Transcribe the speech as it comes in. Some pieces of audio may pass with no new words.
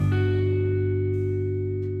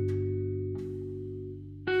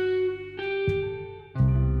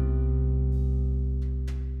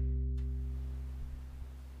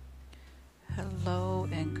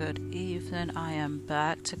and I am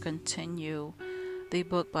back to continue the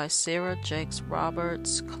book by Sarah Jakes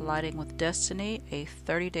Roberts, Colliding with Destiny, a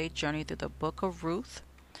 30-day journey through the book of Ruth.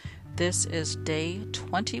 This is day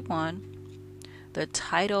 21. The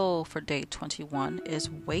title for day 21 is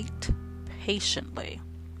Wait Patiently.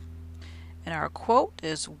 And our quote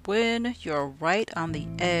is, when you're right on the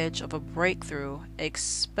edge of a breakthrough,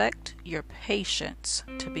 expect your patience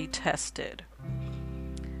to be tested.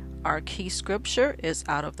 Our key scripture is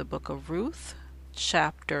out of the book of Ruth,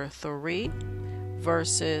 chapter 3,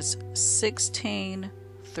 verses 16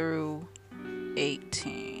 through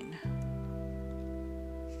 18.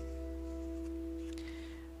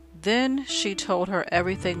 Then she told her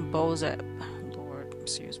everything Boaz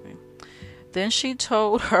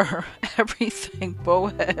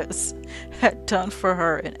had done for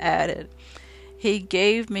her and added, "He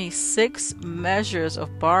gave me 6 measures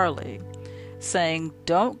of barley, saying,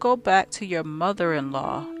 'Don't go back to your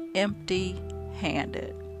mother-in-law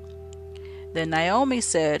empty-handed.' Then Naomi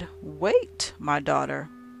said, 'Wait, my daughter,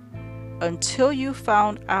 until you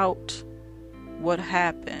find out what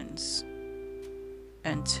happens.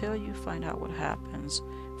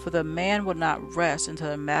 For the man will not rest until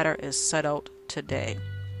the matter is settled today.'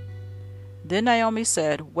 Then Naomi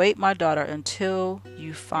said, 'Wait, my daughter, until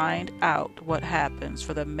you find out what happens,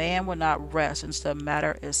 for the man will not rest until the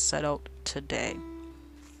matter is settled today.'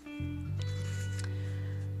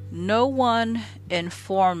 No one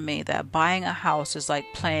informed me that buying a house is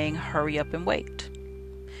like playing hurry up and wait.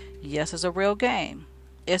 Yes, it's a real game.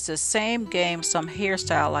 It's the same game some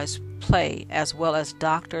hairstylists play, as well as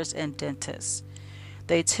doctors and dentists.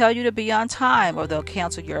 They tell you to be on time or they'll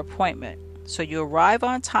cancel your appointment. So you arrive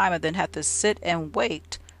on time and then have to sit and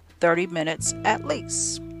wait 30 minutes at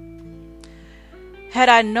least. Had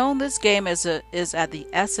I known this game is at the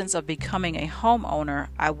essence of becoming a homeowner,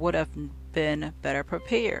 I would have been better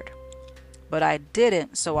prepared. But I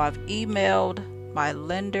didn't, so I've emailed my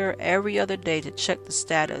lender every other day to check the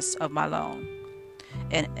status of my loan.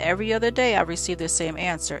 And every other day I receive the same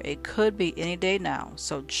answer: it could be any day now,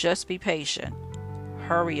 so just be patient.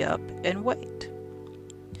 Hurry up and wait.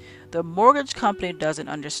 The mortgage company doesn't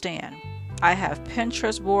understand. I have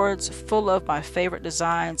Pinterest boards full of my favorite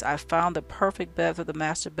designs. I found the perfect bed for the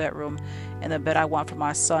master bedroom, and the bed I want for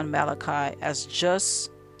my son Malachi has just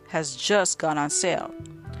gone on sale.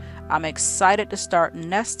 I'm excited to start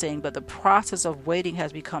nesting, but the process of waiting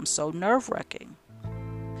has become so nerve-wracking.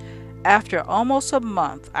 After almost a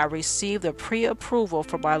month, I received the pre-approval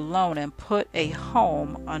for my loan and put a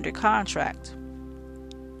home under contract.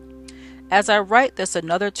 As I write this,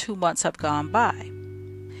 another 2 months have gone by,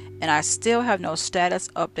 and I still have no status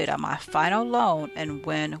update on my final loan and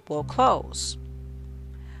when we'll close.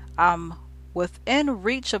 I'm within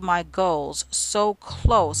reach of my goals, so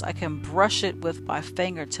close I can brush it with my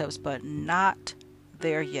fingertips, but not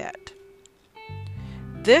there yet.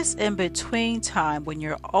 This in-between time, when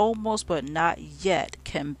you're almost but not yet,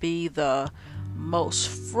 can be the most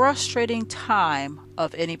frustrating time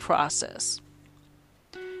of any process.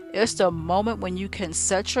 It's the moment when you can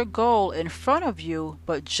set your goal in front of you,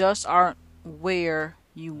 but just aren't where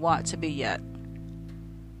you want to be yet.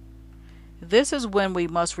 This is when we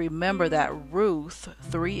must remember that Ruth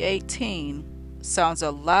 3:18 sounds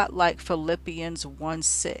a lot like Philippians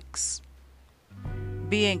 1:6.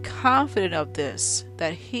 Being confident of this,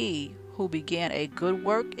 that he who began a good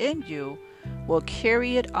work in you will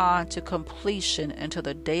carry it on to completion until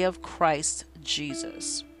the day of Christ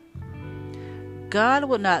Jesus. God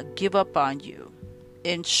will not give up on you.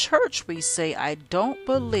 In church we say, I don't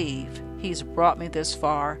believe he's brought me this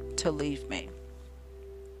far to leave me.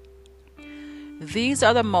 These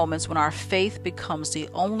are the moments when our faith becomes the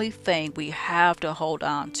only thing we have to hold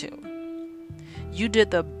on to. You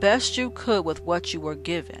did the best you could with what you were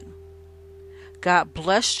given. God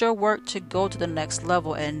blessed your work to go to the next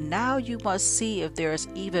level, and now you must see if there is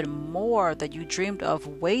even more that you dreamed of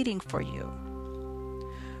waiting for you.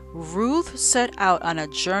 Ruth set out on a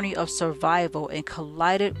journey of survival and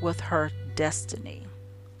collided with her destiny.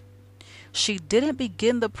 She didn't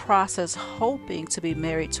begin the process hoping to be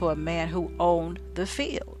married to a man who owned the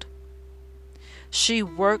field. She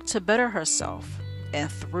worked to better herself,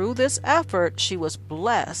 and through this effort, she was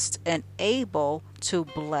blessed and able to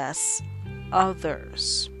bless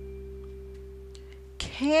others.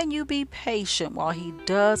 Can you be patient while he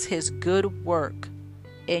does his good work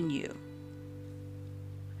in you?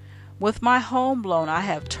 With my home loan, I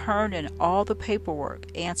have turned in all the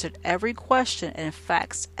paperwork, answered every question, and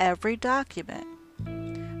faxed every document.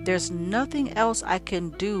 There's nothing else I can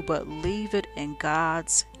do but leave it in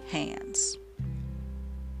God's hands.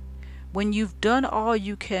 When you've done all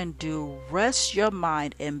you can do, rest your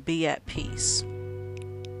mind and be at peace.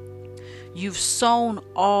 You've sown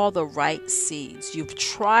all the right seeds. You've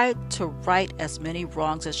tried to right as many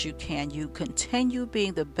wrongs as you can. You continue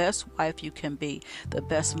being the best wife you can be, the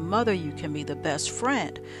best mother you can be, the best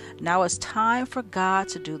friend. Now it's time for God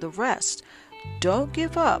to do the rest. Don't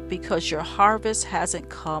give up because your harvest hasn't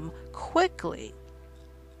come quickly.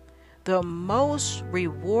 The most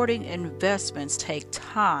rewarding investments take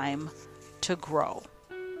time to grow.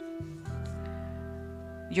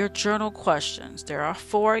 Your journal questions. There are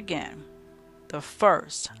 4 again. The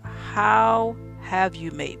first, how have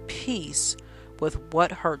you made peace with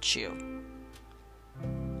what hurt you?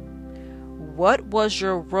 What was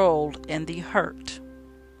your role in the hurt?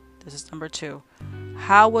 This is number 2.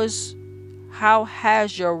 How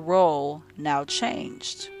has your role now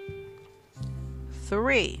changed?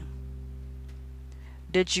 3.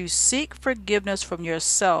 Did you seek forgiveness from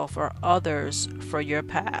yourself or others for your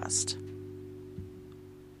past?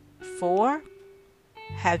 4.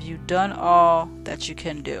 Have you done all that you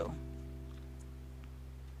can do?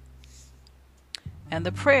 And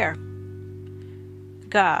the prayer.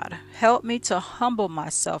 God, help me to humble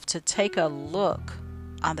myself to take a look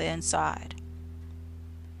on the inside.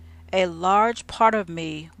 A large part of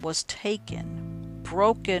me was taken,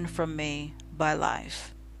 broken from me by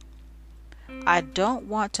life. I don't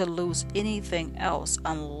want to lose anything else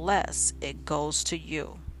unless it goes to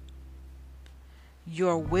you.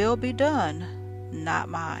 Your will be done, not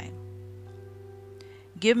mine.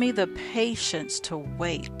 Give me the patience to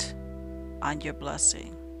wait on your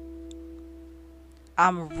blessing.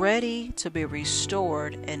 I'm ready to be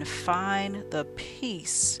restored and find the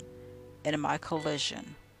peace in my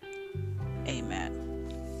collision. Amen.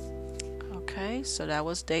 Okay, so that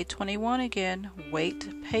was day 21 again.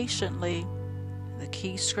 Wait patiently. The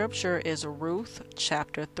key scripture is Ruth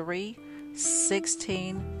chapter 3,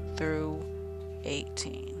 16 through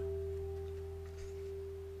 18.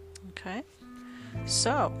 Okay,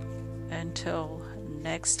 so until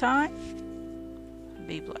next time,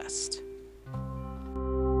 be blessed.